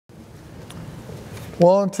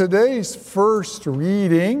Well, in today's first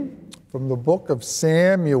reading from the book of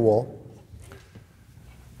Samuel,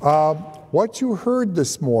 what you heard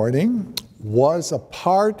this morning was a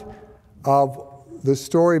part of the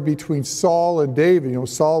story between Saul and David. You know,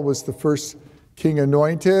 Saul was the first king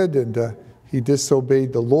anointed, and he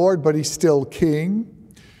disobeyed the Lord, but he's still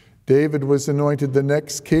king. David was anointed the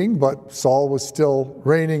next king, but Saul was still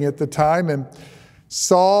reigning at the time, and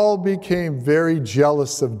Saul became very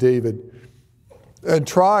jealous of David and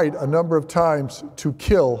tried a number of times to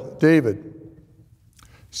kill David.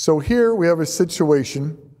 So here we have a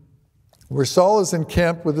situation where Saul is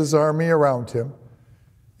encamped with his army around him,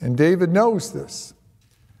 and David knows this.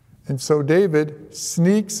 And so David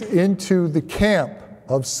sneaks into the camp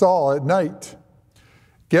of Saul at night,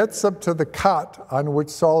 gets up to the cot on which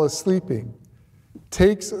Saul is sleeping,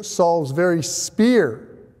 takes Saul's very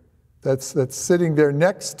spear that's sitting there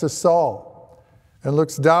next to Saul, and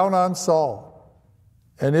looks down on Saul.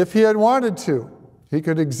 And if he had wanted to, he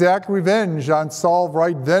could exact revenge on Saul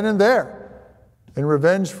right then and there, and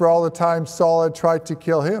revenge for all the time Saul had tried to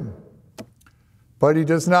kill him. But he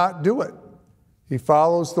does not do it. He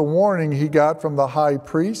follows the warning he got from the high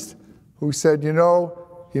priest, who said, you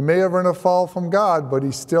know, he may have run afoul from God, but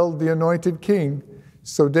he's still the anointed king.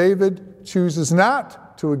 So David chooses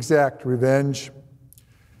not to exact revenge,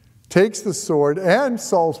 takes the sword and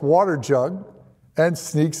Saul's water jug, and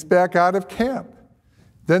sneaks back out of camp.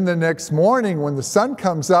 Then the next morning, when the sun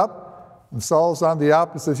comes up, and Saul's on the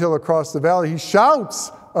opposite hill across the valley, he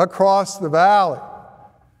shouts across the valley.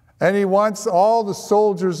 And he wants all the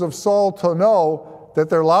soldiers of Saul to know that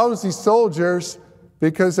they're lousy soldiers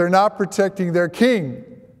because they're not protecting their king.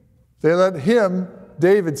 They let him,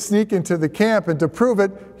 David, sneak into the camp, and to prove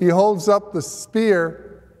it, he holds up the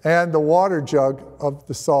spear and the water jug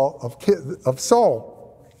of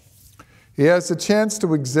Saul. He has a chance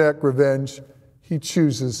to exact revenge. He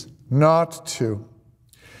chooses not to.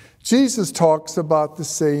 Jesus talks about the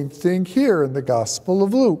same thing here in the Gospel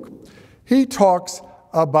of Luke. He talks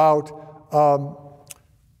about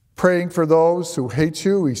praying for those who hate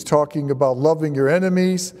you. He's talking about loving your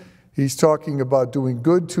enemies. He's talking about doing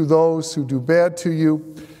good to those who do bad to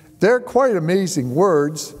you. They're quite amazing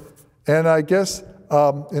words, and I guess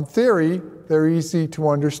in theory, they're easy to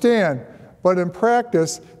understand. But in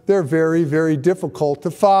practice, they're very, very difficult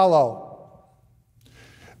to follow.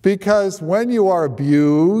 Because when you are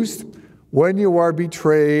abused, when you are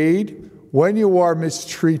betrayed, when you are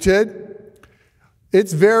mistreated,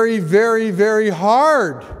 it's very, very, very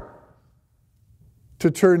hard to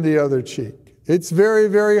turn the other cheek. It's very,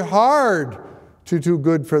 very hard to do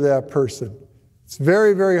good for that person. It's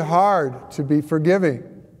very, very hard to be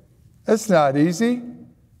forgiving. It's not easy.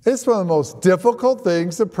 It's one of the most difficult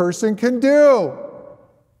things a person can do.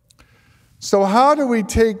 So how do we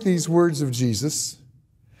take these words of Jesus,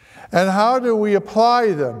 and how do we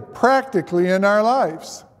apply them practically in our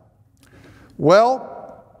lives?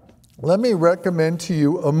 Well, let me recommend to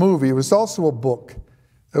you a movie. It was also a book.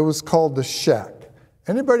 It was called The Shack.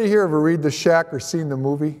 Anybody here ever read The Shack or seen the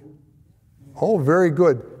movie? Oh, very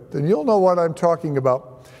good. Then you'll know what I'm talking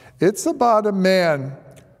about. It's about a man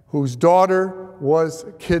whose daughter was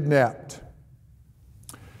kidnapped.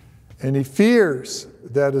 And he fears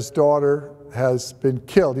that his daughter has been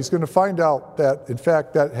killed. He's going to find out that, in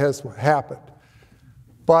fact, that has happened.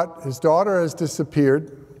 But his daughter has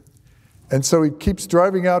disappeared, and so he keeps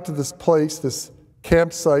driving out to this place, this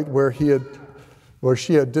campsite where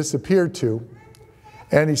she had disappeared to,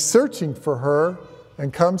 and he's searching for her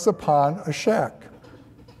and comes upon a shack.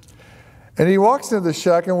 And he walks into the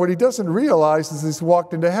shack, and what he doesn't realize is he's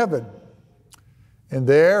walked into heaven. And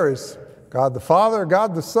there is God the Father,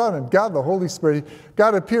 God the Son, and God the Holy Spirit.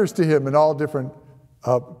 God appears to him in all different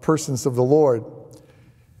persons of the Lord.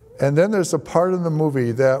 And then there's a part in the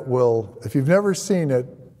movie that will, if you've never seen it,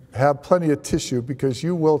 have plenty of tissue because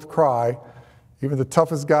you will cry. Even the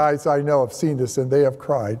toughest guys I know have seen this and they have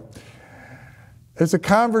cried. There's a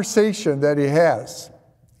conversation that he has.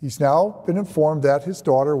 He's now been informed that his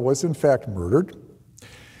daughter was in fact murdered.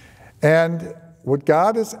 And what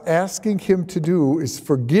God is asking him to do is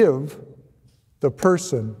forgive the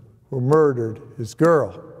person who murdered his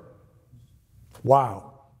girl.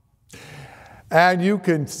 Wow. And you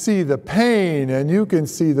can see the pain, and you can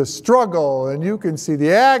see the struggle, and you can see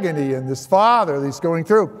the agony in this father that he's going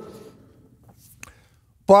through.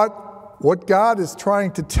 But what God is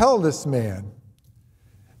trying to tell this man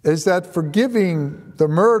is that forgiving the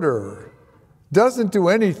murderer doesn't do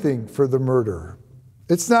anything for the murderer.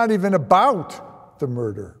 It's not even about the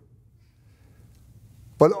murder.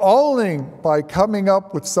 But only by coming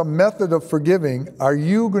up with some method of forgiving are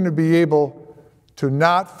you going to be able to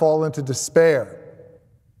not fall into despair.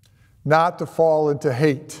 not to fall into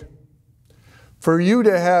hate. For you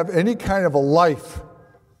to have any kind of a life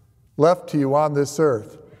left to you on this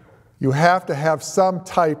earth, you have to have some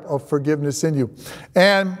type of forgiveness in you.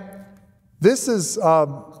 And this is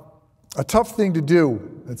a tough thing to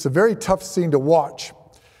do. It's a very tough scene to watch.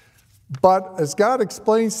 But as God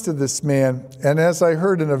explains to this man, and as I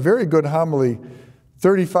heard in a very good homily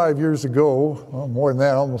 35 years ago, well, more than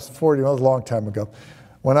that, almost 40, well, a long time ago,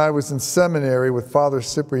 when I was in seminary with Father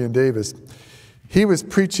Cyprian Davis, he was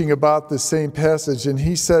preaching about the same passage, and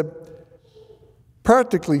he said,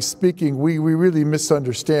 practically speaking, we really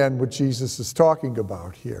misunderstand what Jesus is talking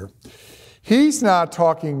about here. He's not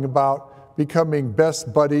talking about becoming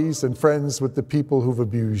best buddies and friends with the people who've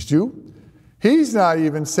abused you. He's not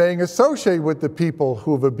even saying associate with the people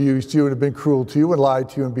who have abused you and have been cruel to you and lied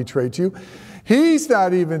to you and betrayed you. He's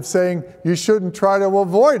not even saying you shouldn't try to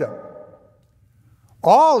avoid them.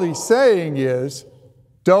 All he's saying is,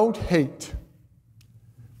 don't hate.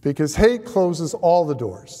 Because hate closes all the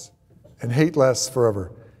doors, and hate lasts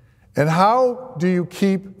forever. And how do you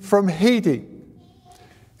keep from hating?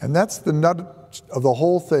 And that's the nut of the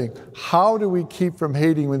whole thing. How do we keep from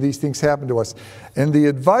hating when these things happen to us? And the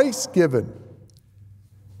advice given,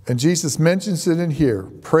 and Jesus mentions it in here,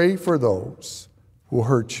 pray for those who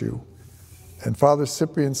hurt you. And Father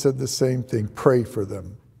Cyprian said the same thing, pray for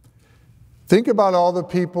them. Think about all the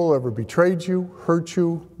people who ever betrayed you, hurt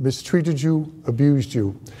you, mistreated you, abused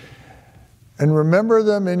you. And remember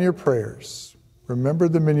them in your prayers. Remember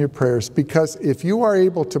them in your prayers, because if you are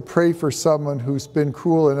able to pray for someone who's been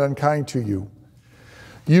cruel and unkind to you,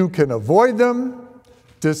 you can avoid them,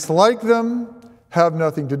 dislike them, have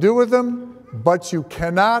nothing to do with them, but you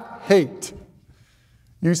cannot hate.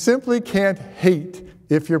 You simply can't hate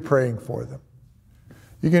if you're praying for them.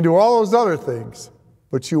 You can do all those other things,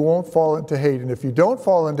 but you won't fall into hate. And if you don't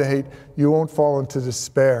fall into hate, you won't fall into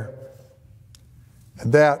despair.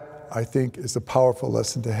 And that, I think, is a powerful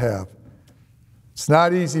lesson to have. It's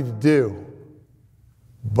not easy to do,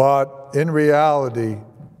 but in reality,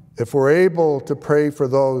 if we're able to pray for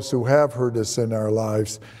those who have hurt us in our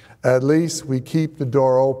lives, at least we keep the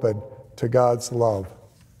door open to God's love.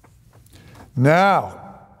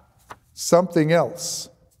 Now, something else.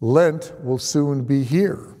 Lent will soon be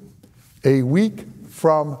here. A week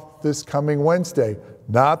from this coming Wednesday.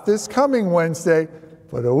 Not this coming Wednesday,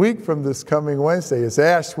 but a week from this coming Wednesday. It's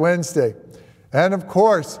Ash Wednesday. And of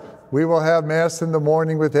course, we will have Mass in the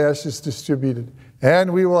morning with ashes distributed.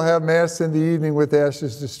 And we will have Mass in the evening with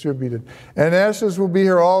ashes distributed. And ashes will be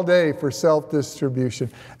here all day for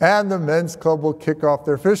self-distribution. And the men's club will kick off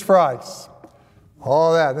their fish fries.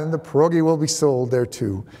 All that. And the pierogi will be sold there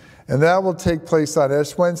too. And that will take place on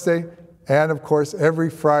Ash Wednesday and, of course, every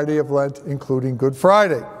Friday of Lent, including Good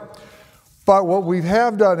Friday. But what we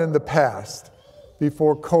have done in the past,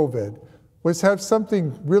 before COVID, was have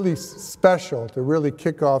something really special to really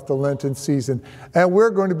kick off the Lenten season. And we're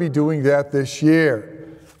going to be doing that this year.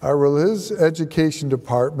 Our religious education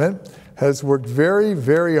department has worked very,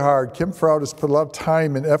 very hard. Kim Froud has put a lot of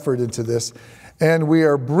time and effort into this. And we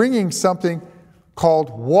are bringing something called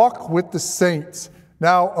Walk with the Saints.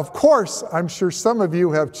 Now, of course, I'm sure some of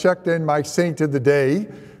you have checked in my Saint of the Day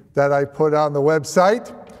that I put on the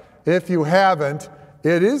website. If you haven't,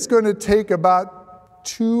 it is going to take about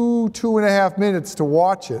 2.5 minutes to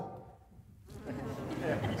watch it.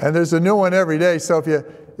 And there's a new one every day, so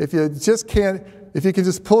if you can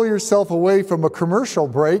just pull yourself away from a commercial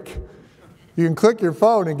break, you can click your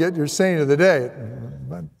phone and get your Saint of the Day.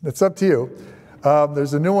 It's up to you.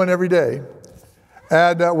 There's a new one every day.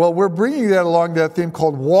 And, well, we're bringing that along, that theme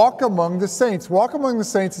called Walk Among the Saints. Walk Among the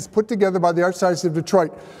Saints is put together by the Archdiocese of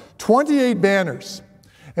Detroit. 28 banners.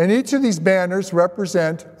 And each of these banners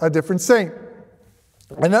represent a different saint.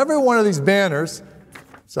 And every one of these banners,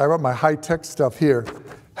 so I wrote my high-tech stuff here,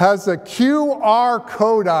 has a QR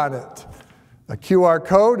code on it. A QR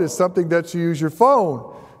code is something that you use your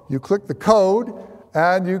phone. You click the code,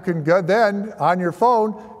 and you can go then, on your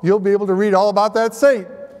phone, you'll be able to read all about that saint.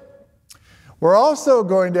 We're also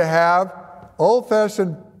going to have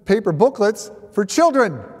old-fashioned paper booklets for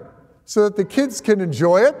children so that the kids can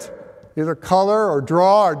enjoy it, either color or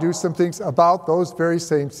draw or do some things about those very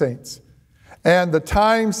same saints. And the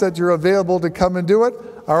times that you're available to come and do it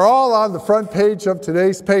are all on the front page of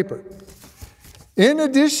today's paper. In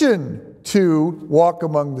addition to Walk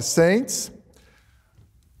Among the Saints,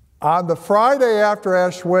 on the Friday after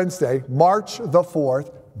Ash Wednesday, March the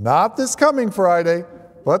 4th, not this coming Friday,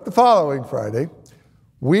 but the following Friday,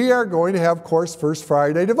 we are going to have, of course, First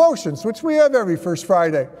Friday devotions, which we have every First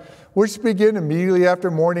Friday, which begin immediately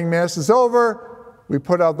after morning Mass is over we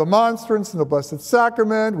put out the monstrance and the Blessed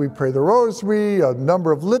Sacrament, we pray the rosary, a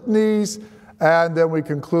number of litanies, and then we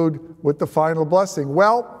conclude with the final blessing.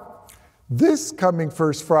 Well, this coming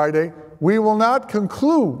First Friday, we will not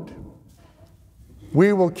conclude.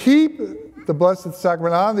 We will keep the Blessed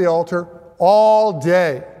Sacrament on the altar all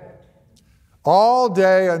day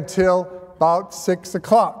until about 6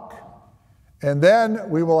 o'clock. And then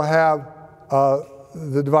we will have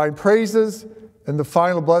the divine praises and the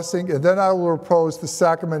final blessing, and then I will repose the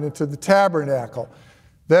sacrament into the tabernacle.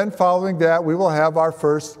 Then following that, we will have our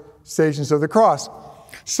first Stations of the Cross.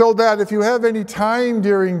 So that if you have any time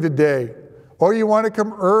during the day, or you want to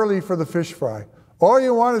come early for the fish fry, or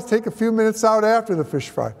you want to take a few minutes out after the fish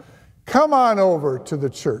fry, come on over to the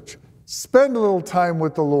church. Spend a little time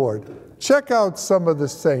with the Lord. Check out some of the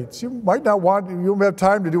saints. You might not want, you won't have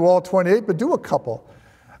time to do all 28, but do a couple.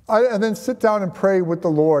 And then sit down and pray with the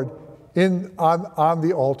Lord on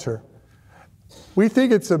the altar. We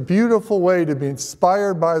think it's a beautiful way to be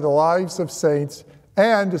inspired by the lives of saints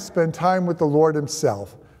and to spend time with the Lord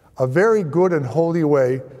himself. A very good and holy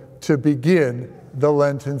way to begin the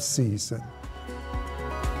Lenten season.